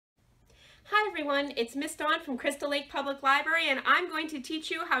everyone, it's Miss Dawn from Crystal Lake Public Library, and I'm going to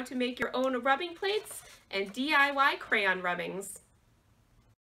teach you how to make your own rubbing plates and DIY crayon rubbings.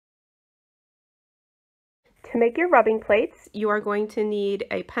 To make your rubbing plates, you are going to need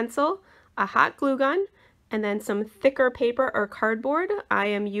a pencil, a hot glue gun, and then some thicker paper or cardboard. I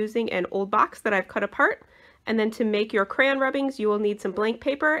am using an old box that I've cut apart. And then to make your crayon rubbings, you will need some blank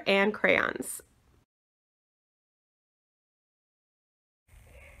paper and crayons.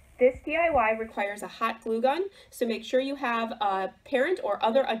 This DIY requires a hot glue gun, so make sure you have a parent or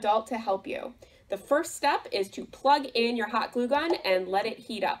other adult to help you. The first step is to plug in your hot glue gun and let it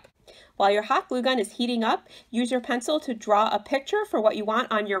heat up. While your hot glue gun is heating up, use your pencil to draw a picture for what you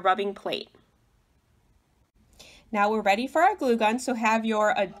want on your rubbing plate. Now we're ready for our glue gun, so have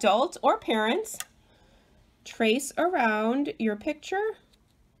your adult or parents trace around your picture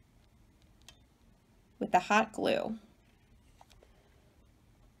with the hot glue.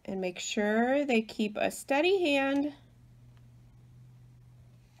 And make sure they keep a steady hand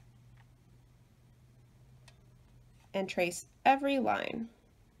and trace every line.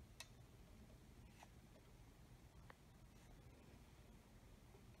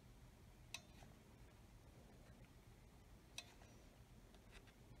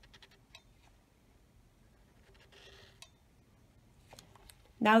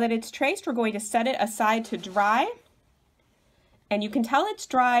 Now that it's traced, we're going to set it aside to dry. And you can tell it's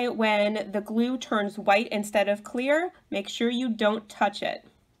dry when the glue turns white instead of clear. Make sure you don't touch it.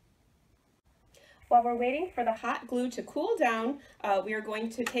 While we're waiting for the hot glue to cool down, we are going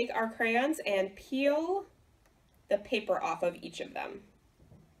to take our crayons and peel the paper off of each of them.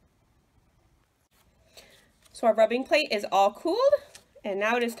 So our rubbing plate is all cooled, and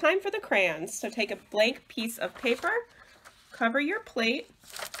now it is time for the crayons. So take a blank piece of paper, cover your plate,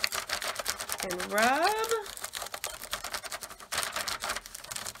 and rub.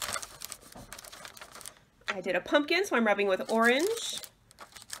 I did a pumpkin, so I'm rubbing with orange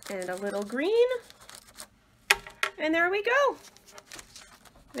and a little green. And there we go.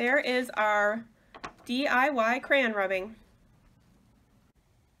 There is our DIY crayon rubbing.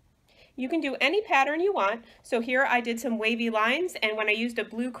 You can do any pattern you want. So here I did some wavy lines, and when I used a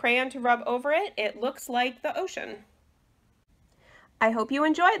blue crayon to rub over it, it looks like the ocean. I hope you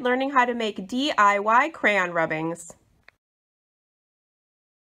enjoyed learning how to make DIY crayon rubbings.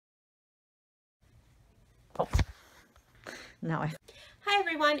 Oh. Now Hi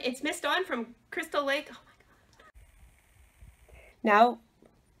everyone, it's Miss Dawn from Crystal Lake. Oh my God. Now,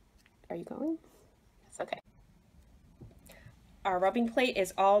 are you going? Yes, okay. Our rubbing plate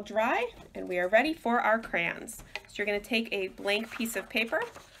is all dry and we are ready for our crayons. So you're going to take a blank piece of paper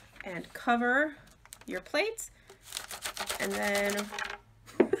and cover your plates, and then